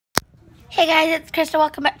Hey guys, it's Krista.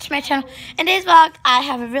 Welcome back to my channel. In today's vlog, I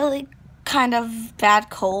have a really kind of bad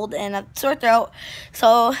cold and a sore throat.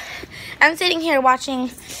 So I'm sitting here watching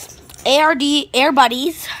Air Buddies. Air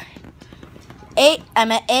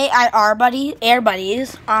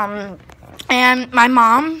Buddies. And my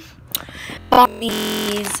mom bought me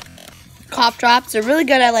these cough drops. They're really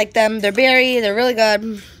good. I like them. They're berry. They're really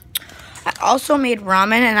good. I also made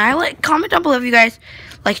ramen, and comment down below if you guys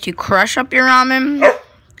like to crush up your ramen.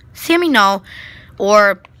 See me know,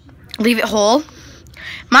 or leave it whole.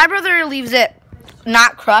 My brother leaves it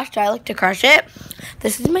not crushed. I like to crush it.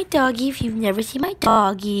 This is my doggy. If you've never seen my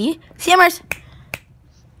doggy, Sammers,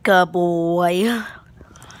 good boy.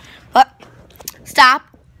 But stop.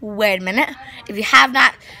 Wait a minute. If you have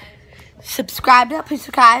not subscribed yet, please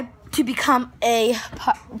subscribe to become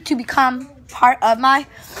part of my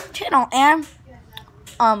channel, and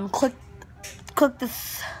click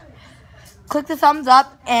the thumbs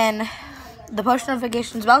up and the post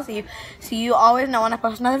notifications bell so you always know when I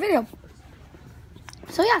post another video.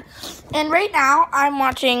 So yeah, and right now I'm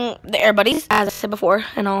watching the Air Buddies, as I said before,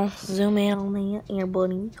 and I'll zoom in on the Air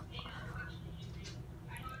Buddies.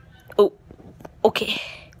 Oh, okay.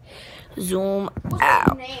 Zoom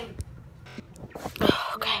out.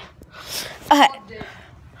 Okay.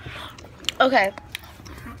 Okay.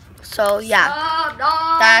 So yeah,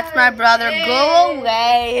 that's my brother. Go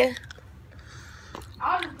away.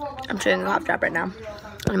 I'm chewing a cough drop right now.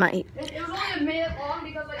 I might eat. It was only a minute long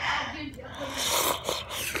because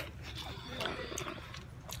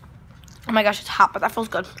oh my gosh, it's hot, but that feels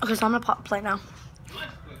good. Okay, so I'm gonna play now.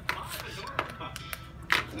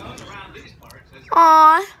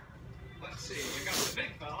 Aww. Let's see, we got the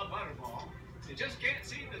big fella, Butterball. You just can't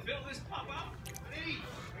seem to fill this pop out. Hey,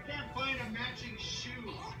 I can't find a matching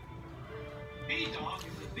shoe. B-Dog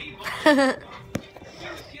is a B-Ball.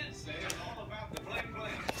 Kids say it's all about the bling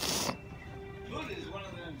bling. Buddha is one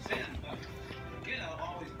of them Zen buggers. You know,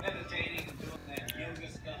 always meditating and doing that yoga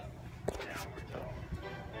stuff.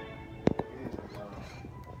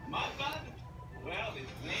 Mud Bud? Well, his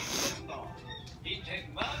name is Law. He'd take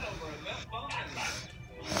mud over a milk bone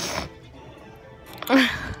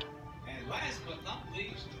and last but not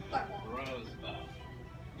least, Rosebud.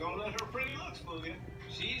 Don't let her pretty looks fool you.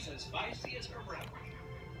 She's as feisty as her brother.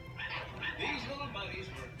 These little buddies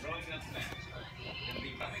were growing up fast and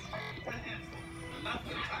becoming a handful. Not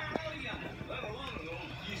entirely young, let alone an old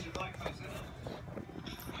geezer like myself.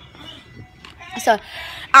 So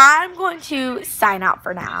I'm going to sign out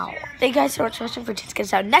for now. Thank you guys so much for watching. For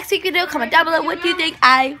us out next week video. Comment down below what do you think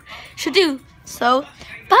I should do. So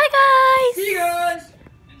bye guys. See you guys.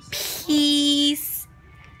 Peace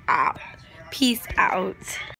out. Peace out.